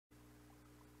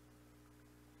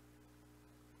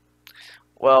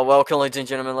Well, welcome, ladies and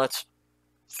gentlemen. Let's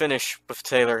finish with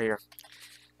Taylor here.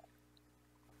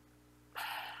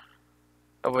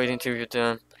 I'm waiting till you're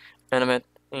done. Animate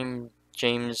in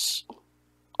James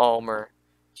Almer.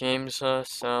 James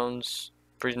sounds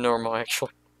pretty normal,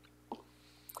 actually.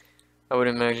 I would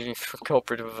imagine if you're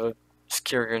culprit with a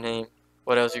scarier name.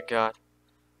 What else you got?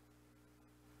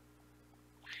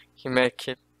 He might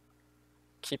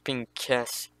keeping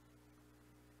Cassie.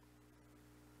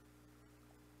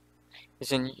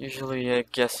 Isn't usually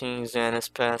guessing Xana's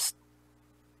past.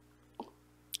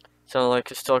 Sounds like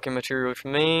he's talking material to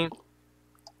me.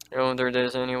 I wonder if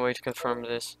there's any way to confirm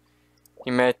this. He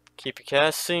met keep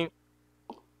Cassie.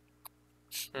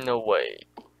 No way.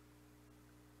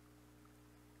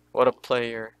 What a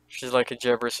player. She's like a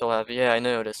Jabber celeb. Yeah, I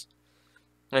noticed.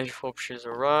 I hope she's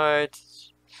alright.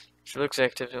 She looks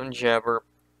active on Jabber.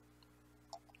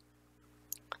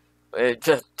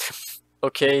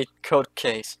 Okay, code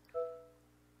case.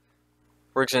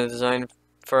 Works in a design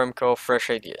firm called Fresh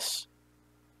Ideas.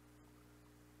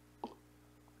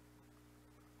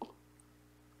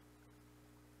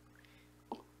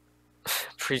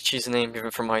 Pretty cheesy name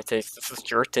even for my taste.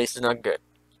 Your taste is not good.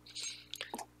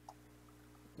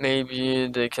 Maybe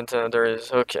the contender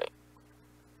is okay.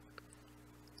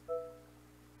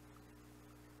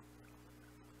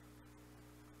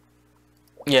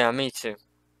 Yeah, me too.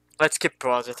 Let's keep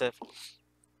positive.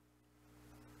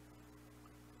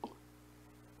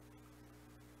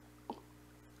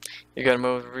 You gotta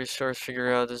move resource,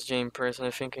 figure out this Jane person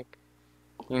I'm thinking.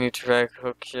 You need to track,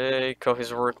 okay, call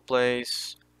his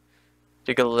workplace.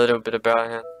 Dig a little bit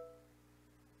about him.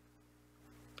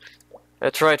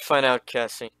 Let's try to find out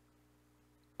Cassie.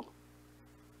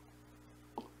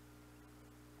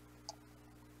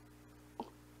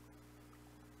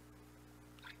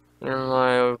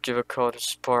 I'll give a call to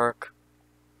Spark.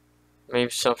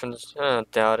 Maybe something's...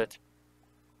 doubt it.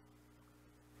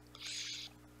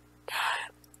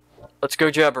 Let's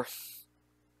go, Jabber.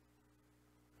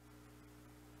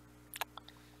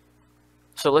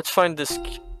 So let's find this...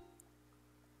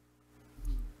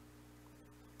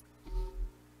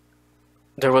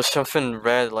 There was something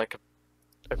red, like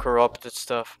a corrupted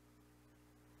stuff.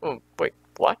 Oh, wait,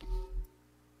 what?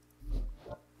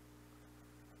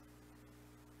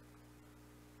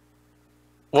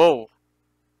 Whoa.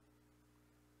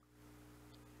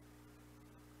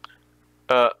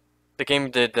 The game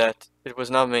did that. It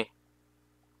was not me.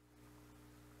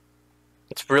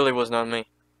 It really was not me.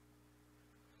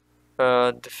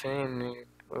 Defaming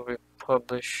will be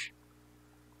published.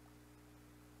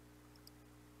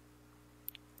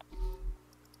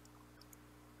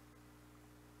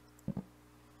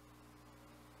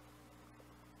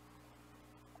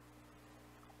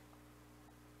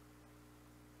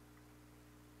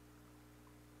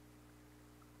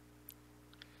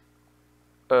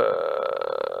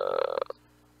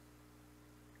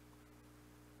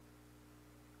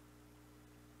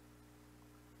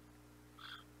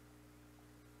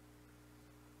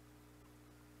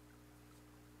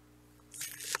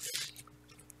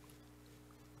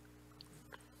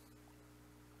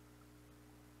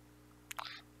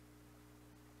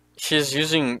 She's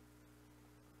using...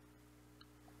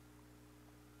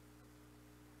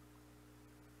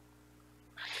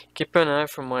 Keep an eye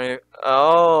for my...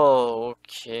 Oh,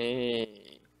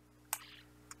 okay.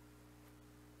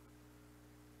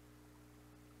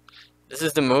 This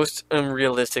is the most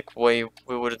unrealistic way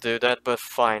we would do that, but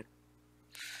fine.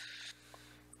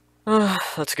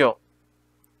 Let's go.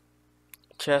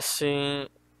 Cassie...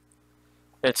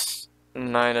 It's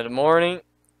 9 in the morning.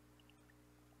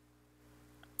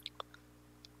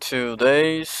 2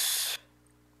 days.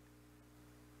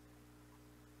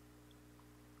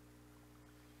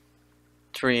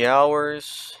 Three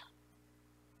hours.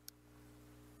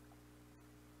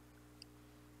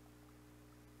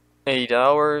 Eight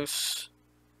hours.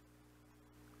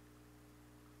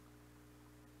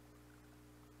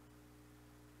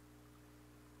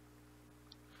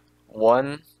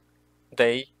 One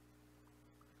day.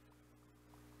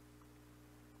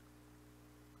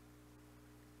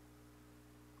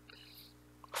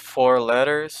 Four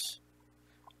letters.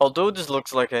 Although this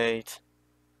looks like 8.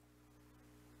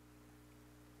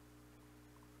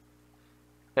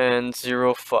 And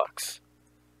 0 fucks.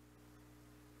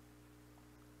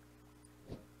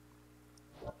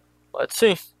 Let's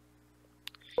see.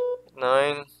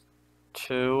 9,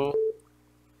 2,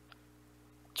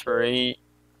 3,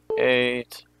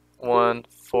 8, 1,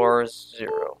 4,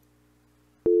 0.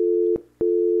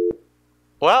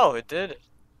 Wow, it did.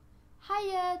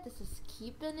 Hiya, this is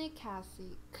Keepin' It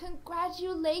Cassie.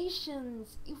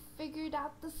 Congratulations! You figured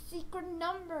out the secret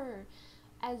number!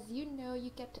 As you know, you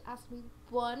get to ask me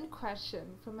one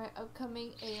question for my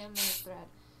upcoming AMA thread.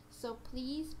 So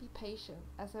please be patient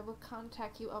as I will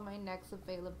contact you on my next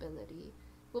availability.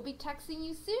 We'll be texting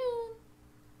you soon.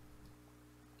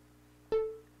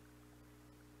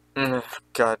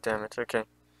 God damn it, okay.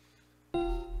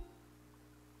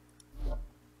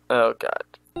 Oh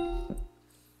god.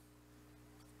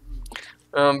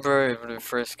 I'm very for the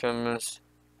first comments.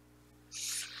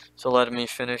 So let me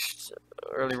finish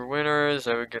early winners.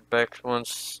 I will get back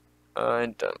once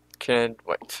I'm done. Can't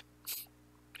wait.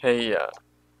 Hey,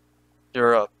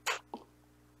 you're up.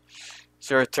 It's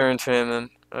your turn to him.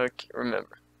 Okay,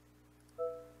 remember.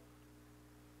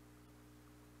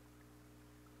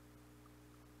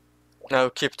 Now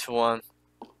keep to one.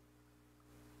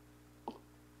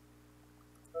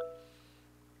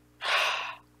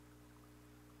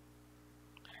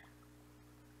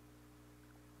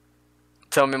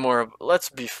 Tell me more. Let's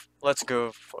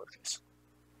go focus.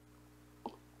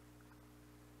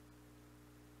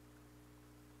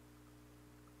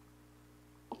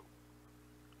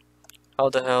 How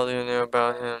the hell do you know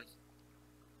about him?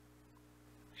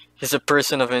 He's a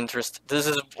person of interest. This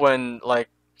is when, like,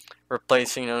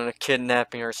 replacing on a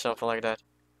kidnapping or something like that.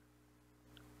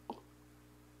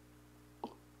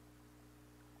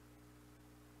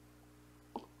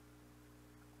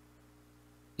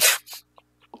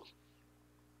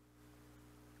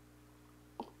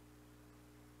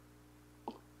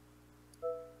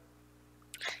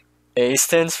 A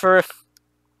stands for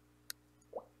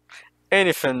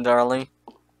anything, darling.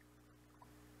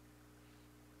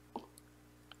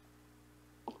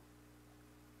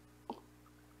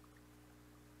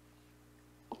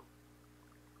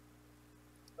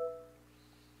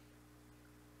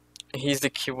 He's the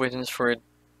key witness for it.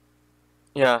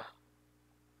 Yeah.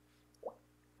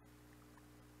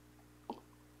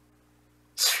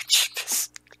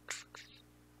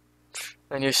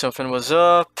 I knew something was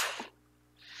up.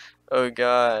 Oh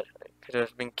god, I could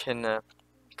have been kidnapped.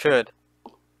 Could.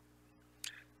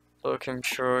 Look, I'm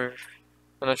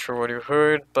not sure what you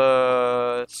heard,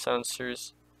 but it sounds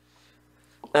serious.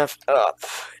 F up.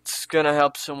 It's gonna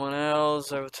help someone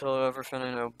else. I will tell you everything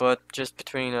I know, but just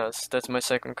between us. That's my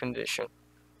second condition.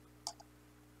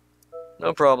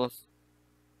 No problem.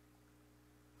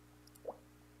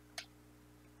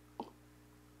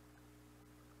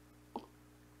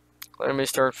 Let me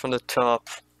start from the top.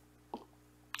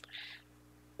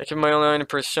 I keep my online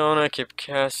persona, I keep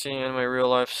Cassie and my real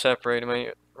life separated.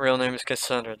 My real name is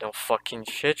Cassandra. Don't fucking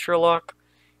shit, Sherlock.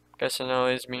 Cassandra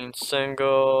always means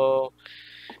single,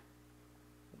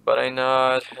 but I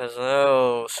not has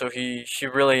no. So she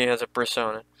really has a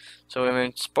persona. So I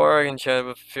mean, spark and chat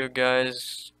with a few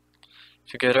guys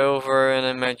to get over, and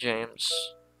I met James.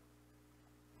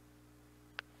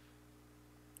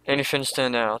 Anything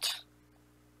stand out?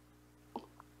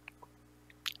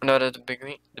 Not at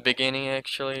the beginning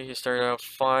actually. He started out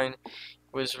fine.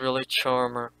 He was really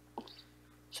charmer.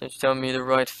 Since telling me the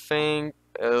right thing.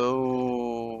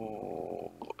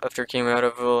 Oh, after he came out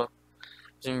of a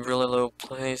in really low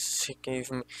place, he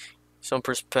gave me some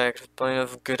perspective, plenty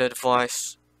of good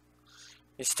advice.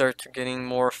 He started getting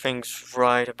more things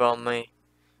right about me.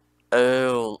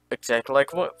 Oh, exactly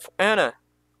like what Anna.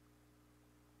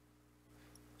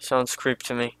 Sounds creep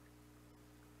to me.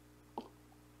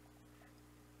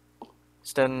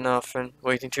 Is that nothing?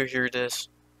 Waiting to hear this.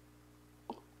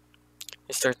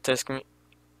 He started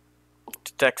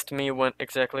text me when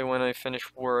exactly when I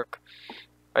finish work.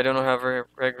 I don't have a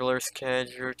regular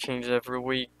schedule, changes every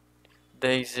week,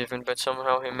 days even, but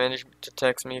somehow he managed to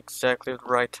text me exactly at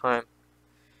the right time.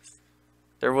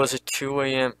 There was a 2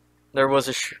 a.m. There was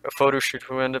a photo shoot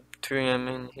who ended up 2 a.m.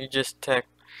 and he just texted.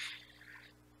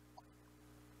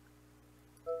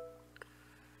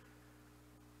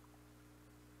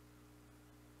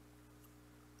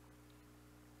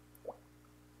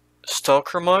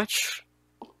 Stalker much?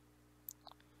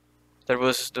 That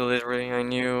was delivery. I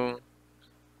knew.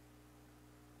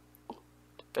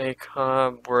 Bake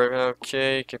hub, work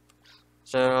okay, keep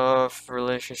that off,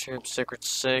 relationship, secret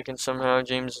sick, and somehow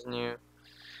James knew.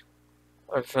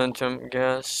 I phantom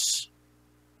guess.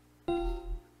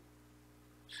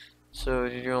 So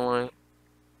did you only?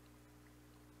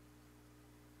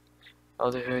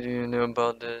 How the hell do you know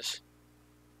about this?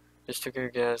 Just took a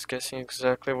guess, guessing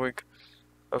exactly week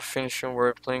of finishing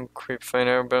work, playing creep, find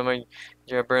out about my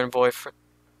jabbering boyfriend.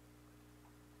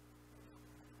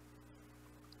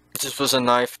 This was a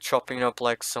knife chopping up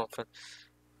like something.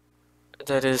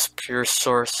 That is pure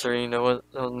sorcery. No one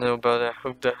don't know about that.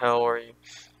 Who the hell are you?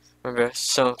 Okay,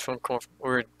 something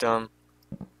we're dumb.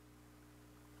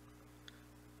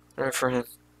 Right for him.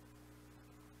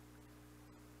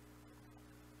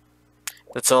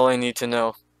 That's all I need to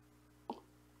know.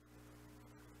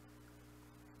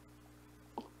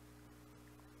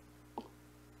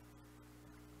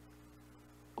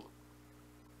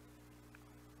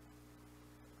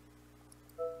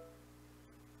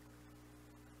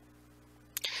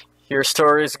 Your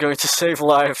story is going to save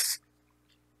lives.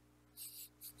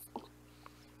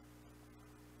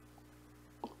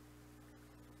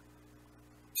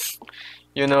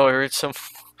 You know, I heard some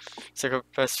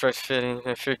psychopaths try fitting.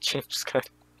 I fear James got.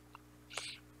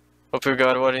 Hope you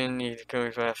got what you need.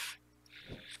 Going back.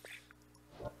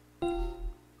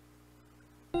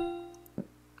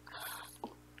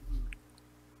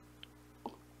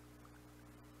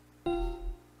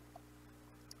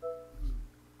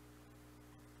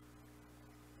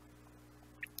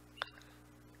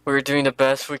 We're doing the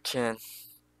best we can.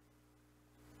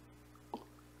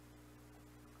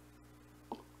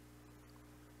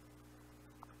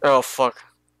 Oh fuck.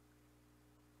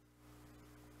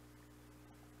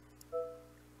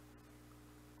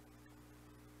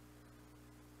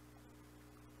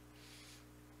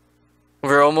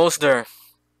 We're almost there.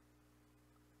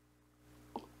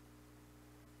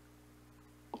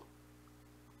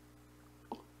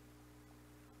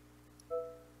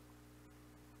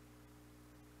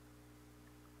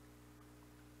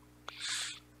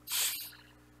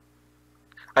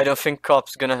 I don't think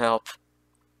cops gonna help.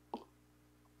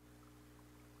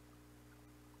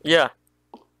 Yeah.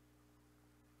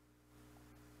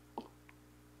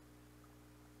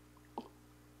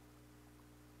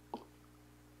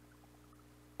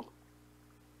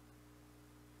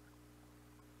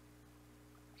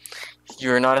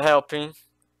 You're not helping.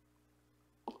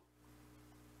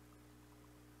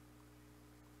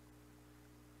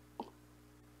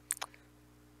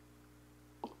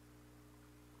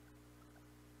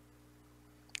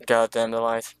 God damn the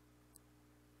light.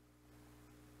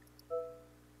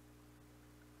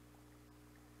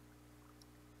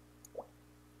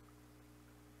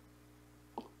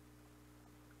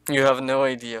 You have no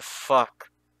idea.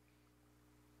 Fuck.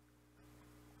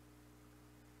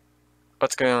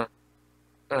 What's going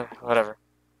on? Whatever.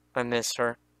 I missed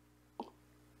her.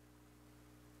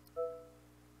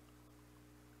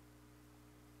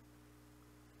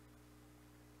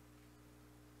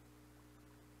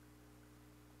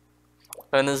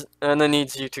 And I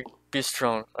need you to be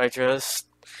strong. I just...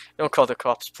 Don't call the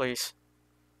cops, please.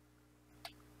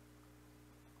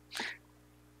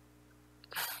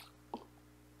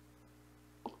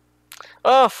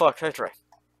 Oh, fuck. I tried.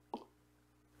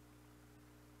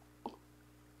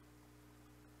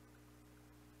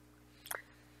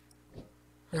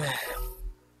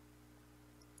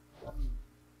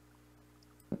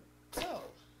 So,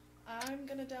 I'm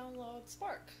gonna download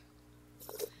Spark.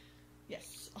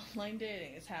 Yes, online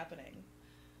dating is happening.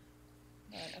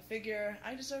 But I figure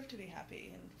I deserve to be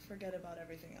happy and forget about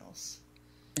everything else.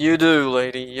 You do,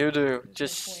 lady. You do. There's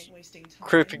Just no point wasting time.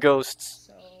 creepy ghosts.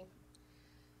 So,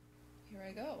 here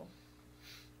I go.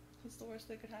 What's the worst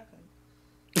that could happen?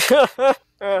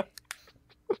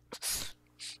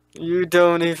 You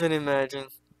don't even imagine.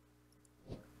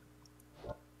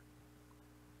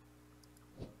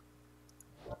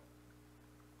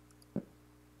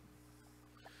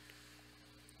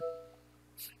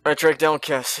 I tracked down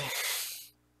Cassie.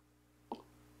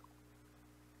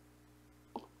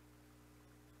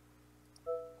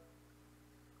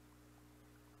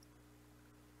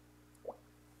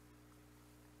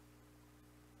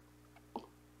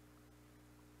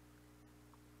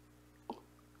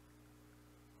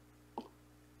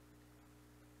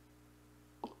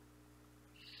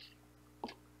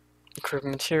 Equip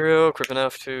material, equip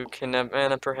enough to kidnap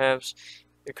Anna, perhaps.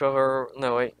 Recover.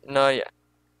 No, wait, not yet.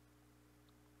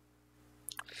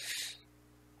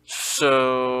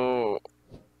 So,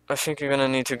 I think you're gonna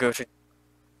need to go to.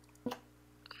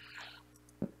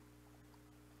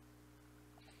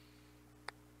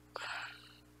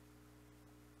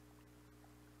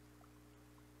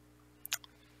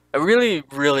 I really,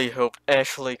 really hope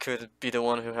Ashley could be the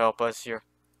one who help us here.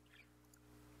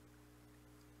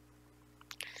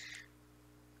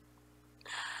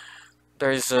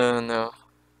 There's no.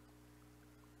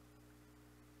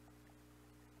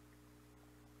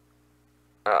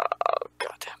 Oh,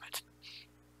 god damn it.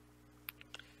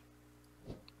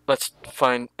 Let's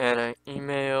find Anna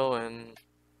email and.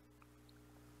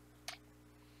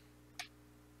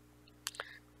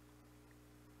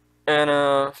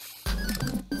 Anna.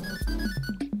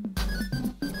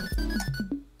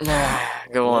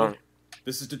 Go on.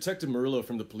 This is Detective Murillo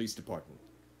from the police department.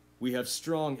 We have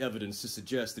strong evidence to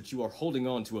suggest that you are holding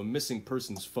on to a missing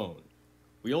person's phone.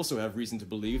 We also have reason to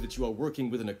believe that you are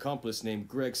working with an accomplice named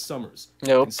Greg Summers,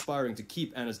 Nope. conspiring to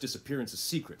keep Anna's disappearance a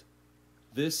secret.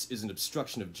 This is an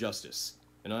obstruction of justice,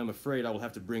 and I'm afraid I will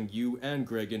have to bring you and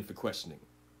Greg in for questioning.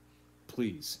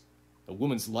 Please, a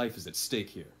woman's life is at stake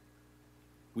here.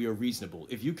 We are reasonable.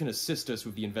 If you can assist us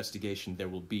with the investigation, there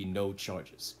will be no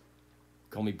charges.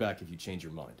 Call me back if you change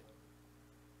your mind.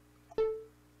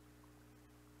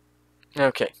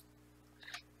 Okay.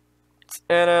 It's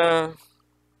Anna.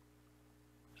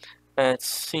 At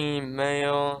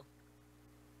Cmail.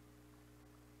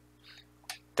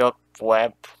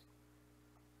 .web.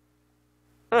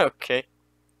 Okay.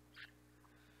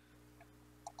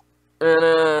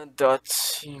 Anna.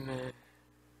 .cmail.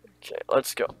 Okay,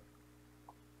 let's go.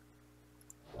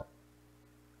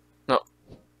 No.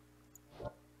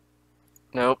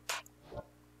 Nope.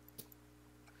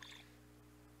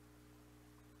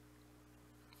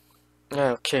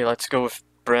 Okay, let's go with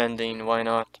branding. Why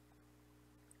not?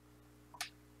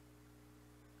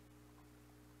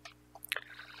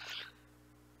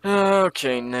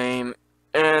 Okay, name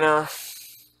Anna.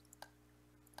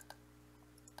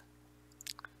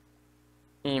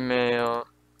 Email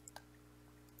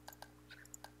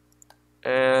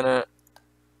Anna.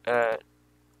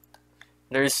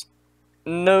 There's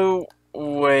no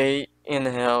way in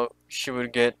hell she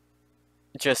would get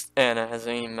just Anna as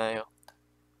an email.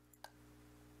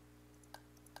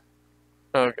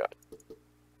 Oh god.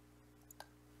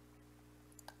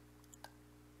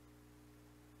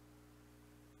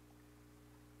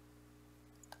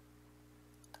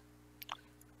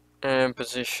 And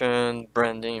position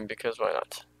branding, because why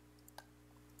not?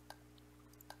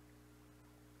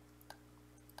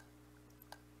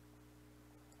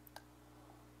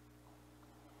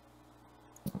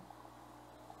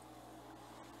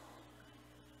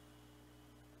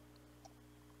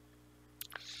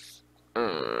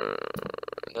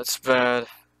 That's bad.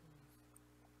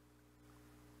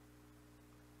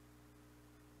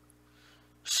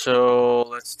 So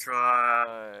let's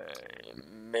try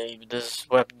maybe this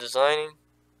web designing.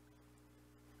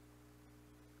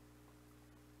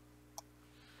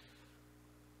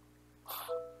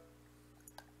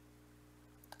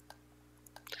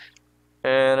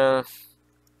 And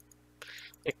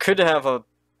it could have a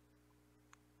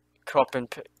copy and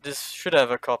paste. This should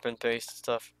have a copy and paste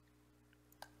stuff.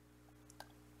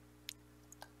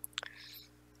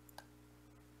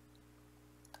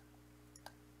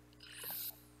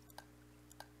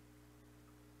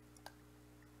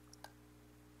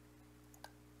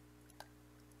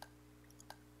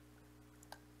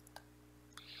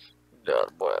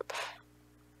 .web.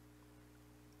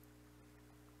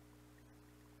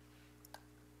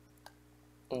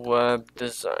 Web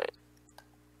design.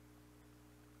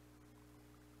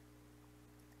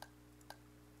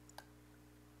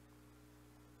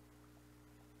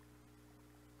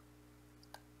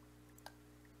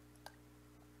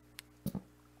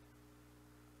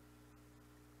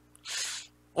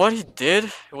 What he did?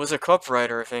 It was a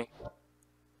copywriter, I think.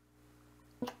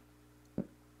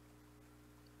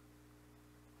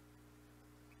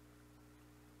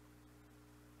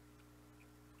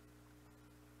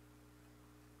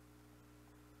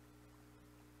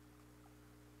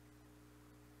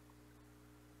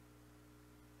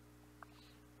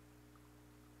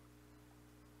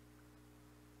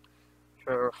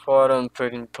 For photo,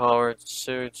 putting powered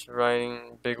suits,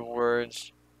 writing big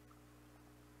words.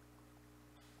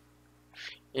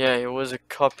 Yeah, he was a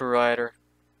copywriter.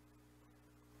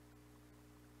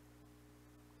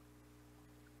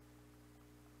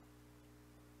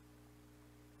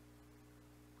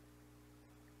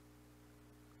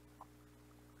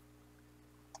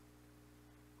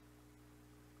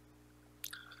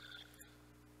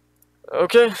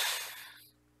 Okay.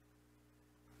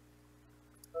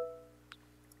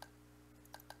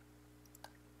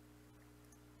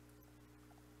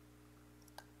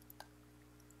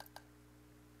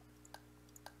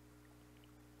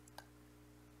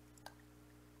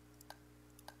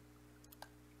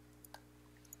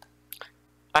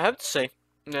 I have to say,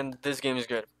 and this game is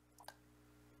good.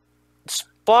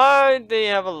 Despite they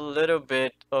have a little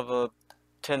bit of a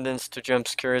tendency to jump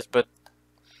scares, but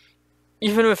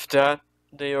even with that,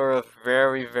 they are a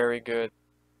very, very good.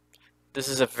 This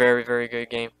is a very, very good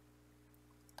game.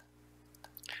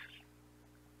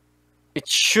 It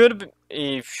should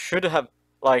have,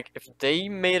 like, if they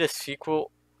made a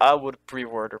sequel, I would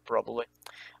pre-order probably.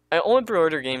 I only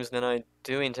pre-order games that I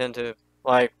do intend to,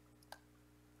 like,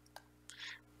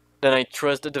 then I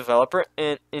trust the developer,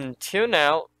 and until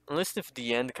now, unless if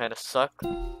the end kind of sucked.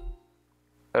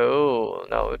 Oh,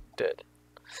 no, it did.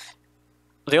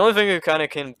 The only thing that kind of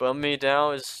can bum me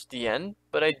down is the end,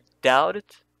 but I doubt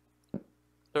it.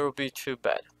 It will be too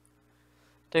bad.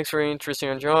 Thanks for your interest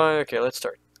and enjoy. Okay, let's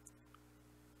start.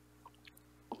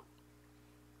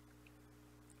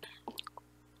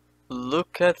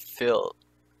 Look at Phil.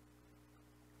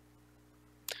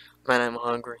 Man, I'm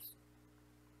hungry.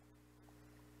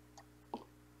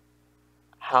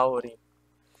 Howdy.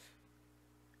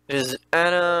 Is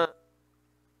Anna...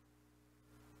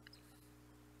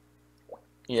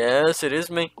 Yes, it is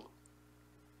me.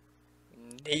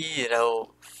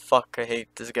 Neato. Fuck, I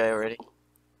hate this guy already.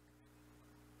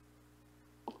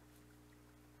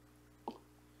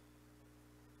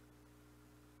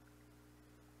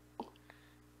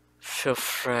 Feel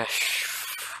fresh.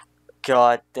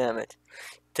 God damn it.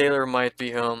 Taylor might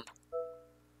be home.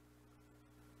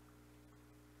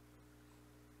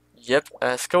 Yep,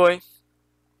 ask away.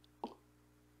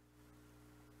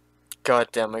 God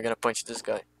damn, I'm gonna punch this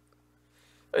guy.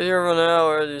 A year from now,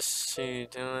 what is he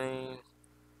doing?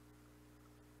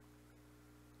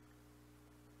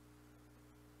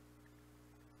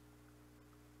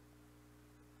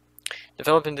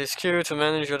 Developing this skill to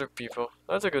manage other people.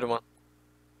 That's a good one.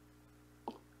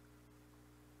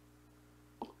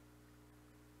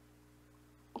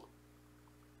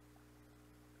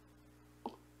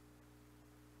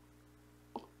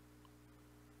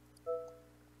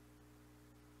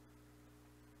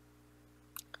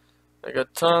 I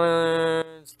got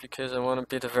talents because I want to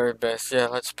be the very best. Yeah,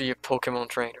 let's be a Pokemon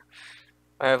trainer.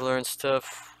 I have learned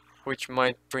stuff which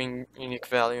might bring unique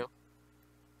value.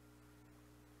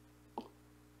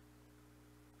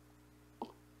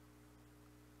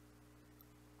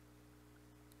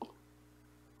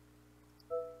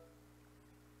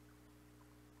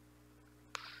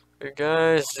 You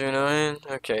guys do know him?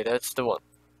 Okay, that's the one.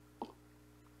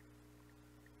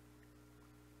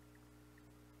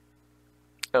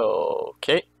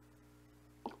 Okay.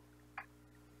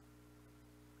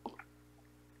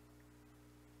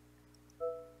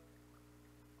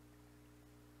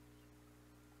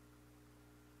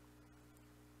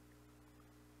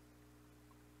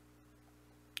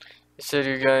 You said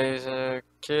you guys,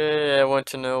 okay, I want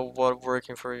to know what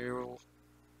working for you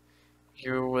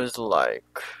was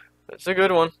like. That's a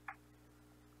good one.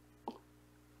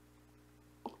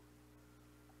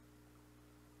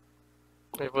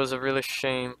 It was a really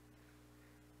shame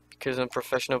because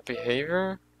unprofessional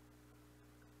behavior.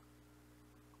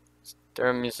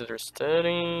 They're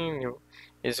misunderstanding.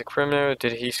 He's a criminal.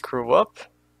 Did he screw up?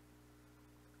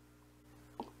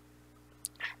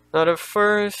 Not at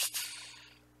first.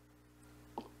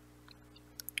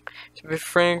 To be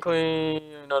frankly,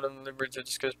 I'm not at liberty to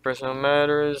discuss personal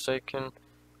matters. I can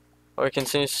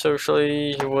say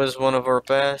socially, he was one of our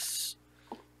best.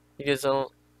 He gets along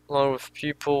with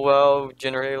people well,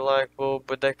 generally likable,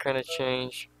 but that kind of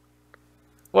changed.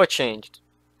 What changed?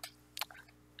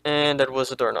 And that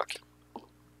was a door knocking.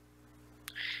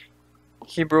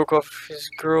 He broke off his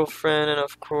girlfriend, and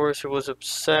of course he was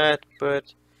upset,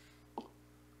 but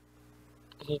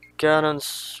he got on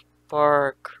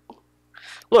Spark.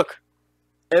 Look,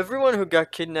 everyone who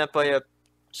got kidnapped by a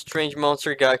strange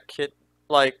monster got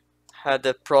had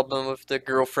that problem with the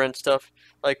girlfriend stuff,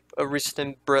 like a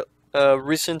recently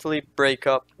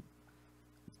breakup.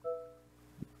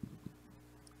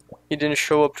 He didn't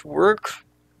show up to work.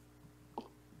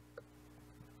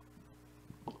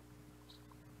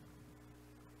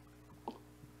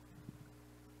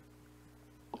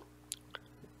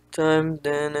 Then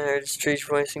I heard a strange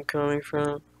voice coming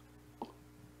from.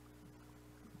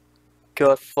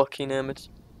 God fucking damn it.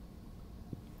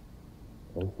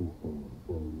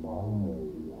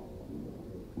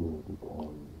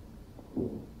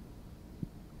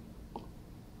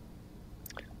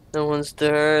 No one's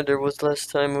there. There was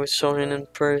last time we saw him in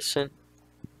person.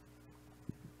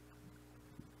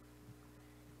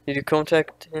 Did you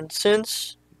contact him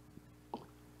since?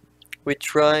 We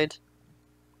tried.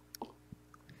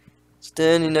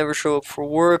 Then he never showed up for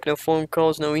work, no phone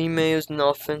calls, no emails,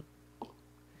 nothing.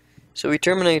 So we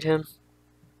terminate him.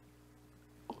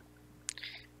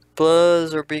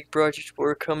 Plus, our big projects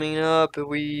were coming up, but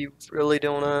we really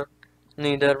don't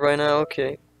need that right now.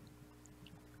 Okay.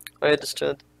 I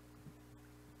understood.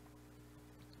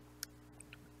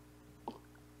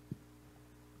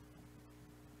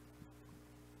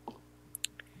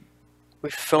 We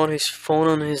found his phone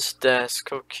on his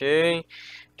desk. Okay.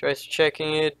 Tried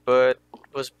checking it, but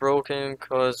it was broken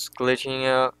cause glitching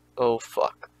out. Oh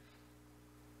fuck.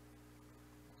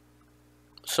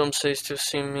 Some say still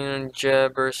see me on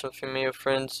Jab or some female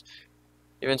friends.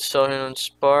 Even saw him on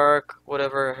Spark.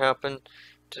 Whatever happened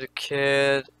to the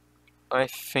kid, I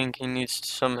think he needs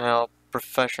some help.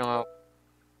 Professional help.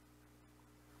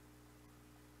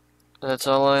 That's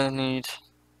all I need.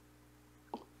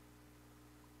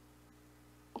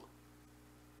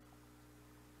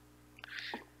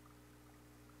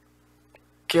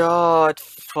 God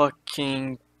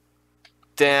fucking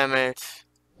damn it.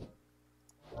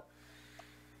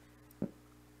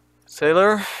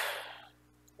 Sailor,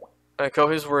 echo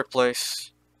his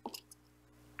workplace.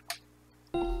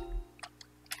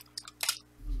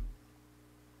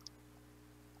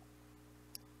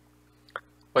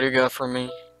 What do you got for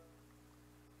me?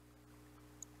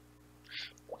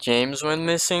 James went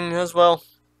missing as well.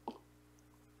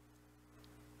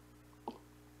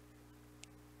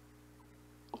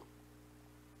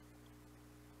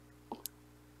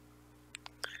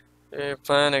 You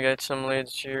plan to get some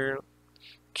leads here.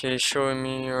 Okay, showing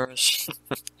me yours.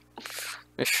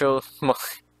 You show my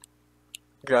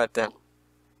goddamn.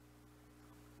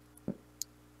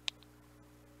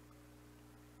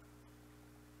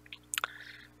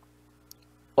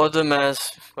 What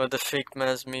the fake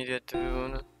mass media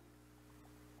do?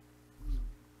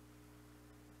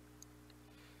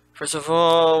 First of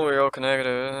all, we're all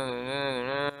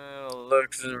connected.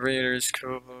 Look, the reader's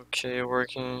code. Okay,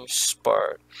 working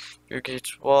Spark. You get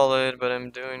wallet, but I'm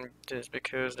doing this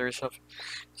because there's something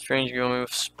strange going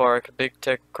with Spark. Big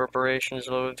tech corporations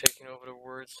slowly taking over the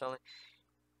world, selling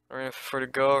for the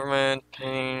government,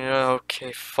 paying.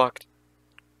 Okay, fucked.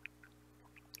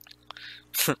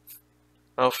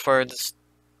 How far the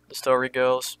story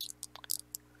goes.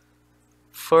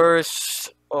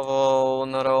 First of all,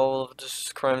 not all of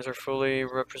these crimes are fully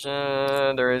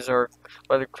represented. There is our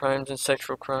other crimes and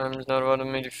sexual crimes, not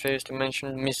automated face to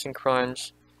mention missing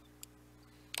crimes.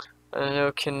 I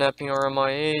know kidnapping or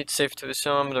MIA, it's safe to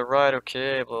assume the right,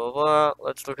 okay, blah blah blah.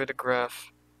 Let's look at the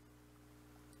graph.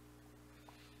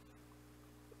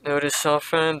 Notice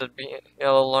often that the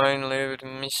yellow line labeled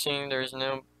missing, there is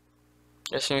no,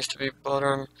 there seems to be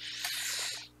bottom.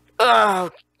 Oh,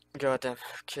 goddamn,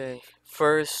 okay.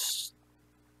 First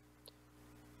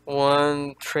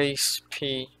one, Trace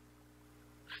P.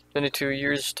 22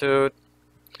 years stood.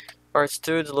 Art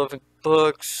studs, loving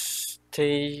books,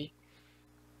 stay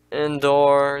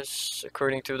indoors,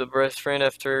 according to the best friend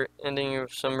after ending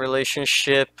some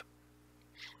relationship.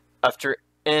 After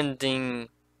ending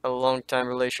a long time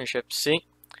relationship. See?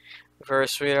 For a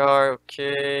sweetheart,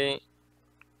 okay.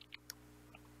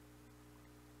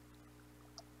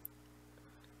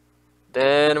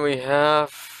 Then we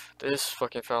have this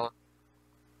fucking fella.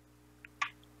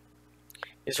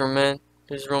 His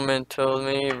roommate told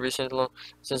me recent long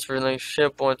since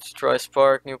relationship wants to try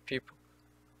spark new people.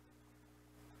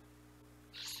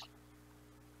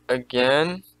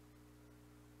 Again.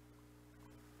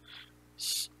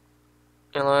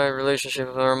 Relationship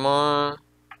with our mom.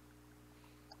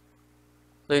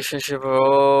 Relationship,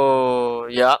 oh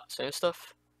yeah, same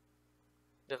stuff.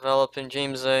 Developed in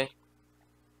James A.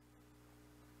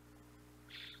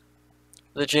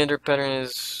 The gender pattern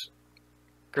is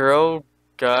girl,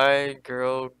 guy,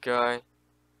 girl, guy.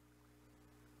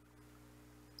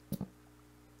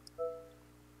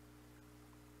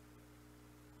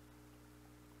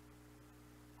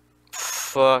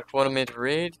 Fuck, wanted me to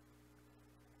read?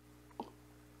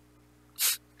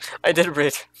 I did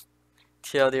read.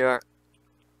 TLDR.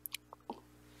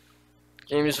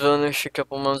 James vanished a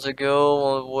couple months ago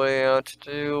on the way out to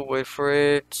do, wait for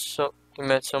it. So he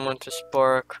met someone to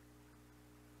spark.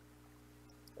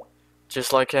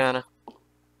 Just like Anna.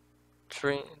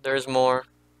 3, there's more.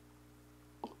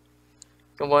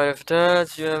 Combined with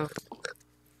that, you have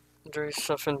there's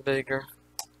something bigger.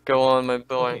 Go on, my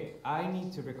boy. Okay, I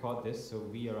need to record this so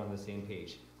we are on the same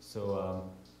page. So,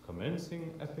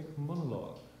 commencing epic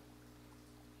monologue.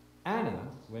 Anna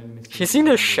went missing He's in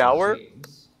the with shower?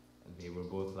 James. They were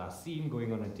both last seen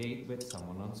going on a date with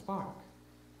someone on Spark.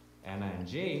 Anna and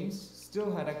James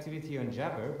still had activity on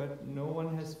Jabber, but no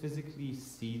one has physically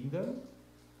seen them.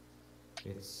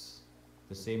 It's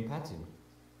the same pattern.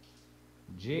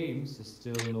 James is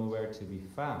still nowhere to be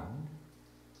found.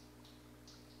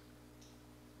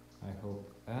 I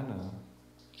hope Anna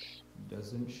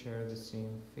doesn't share the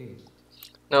same fate.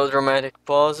 No dramatic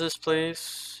pauses,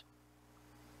 please.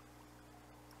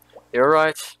 You're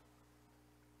right.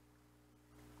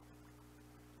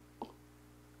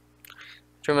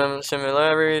 To remember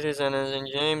similarities, Anna and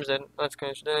James, that's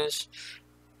coincidence.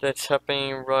 That's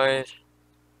happening right.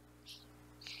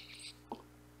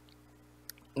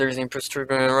 There's an imposter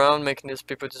going around, making these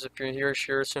people disappear here.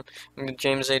 Sure, some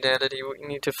James' identity. We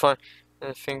need to find.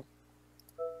 I think.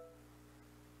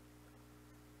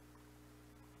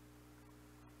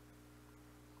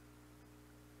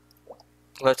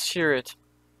 Let's hear it.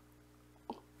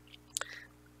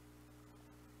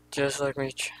 Just like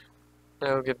me.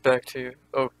 I'll get back to you.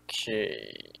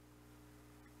 Okay.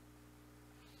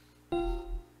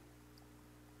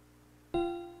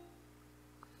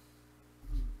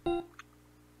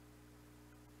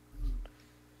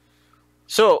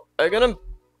 So, I'm gonna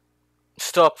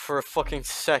stop for a fucking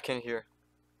second here.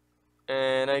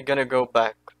 And I'm gonna go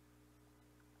back.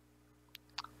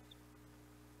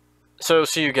 So,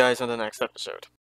 see you guys on the next episode.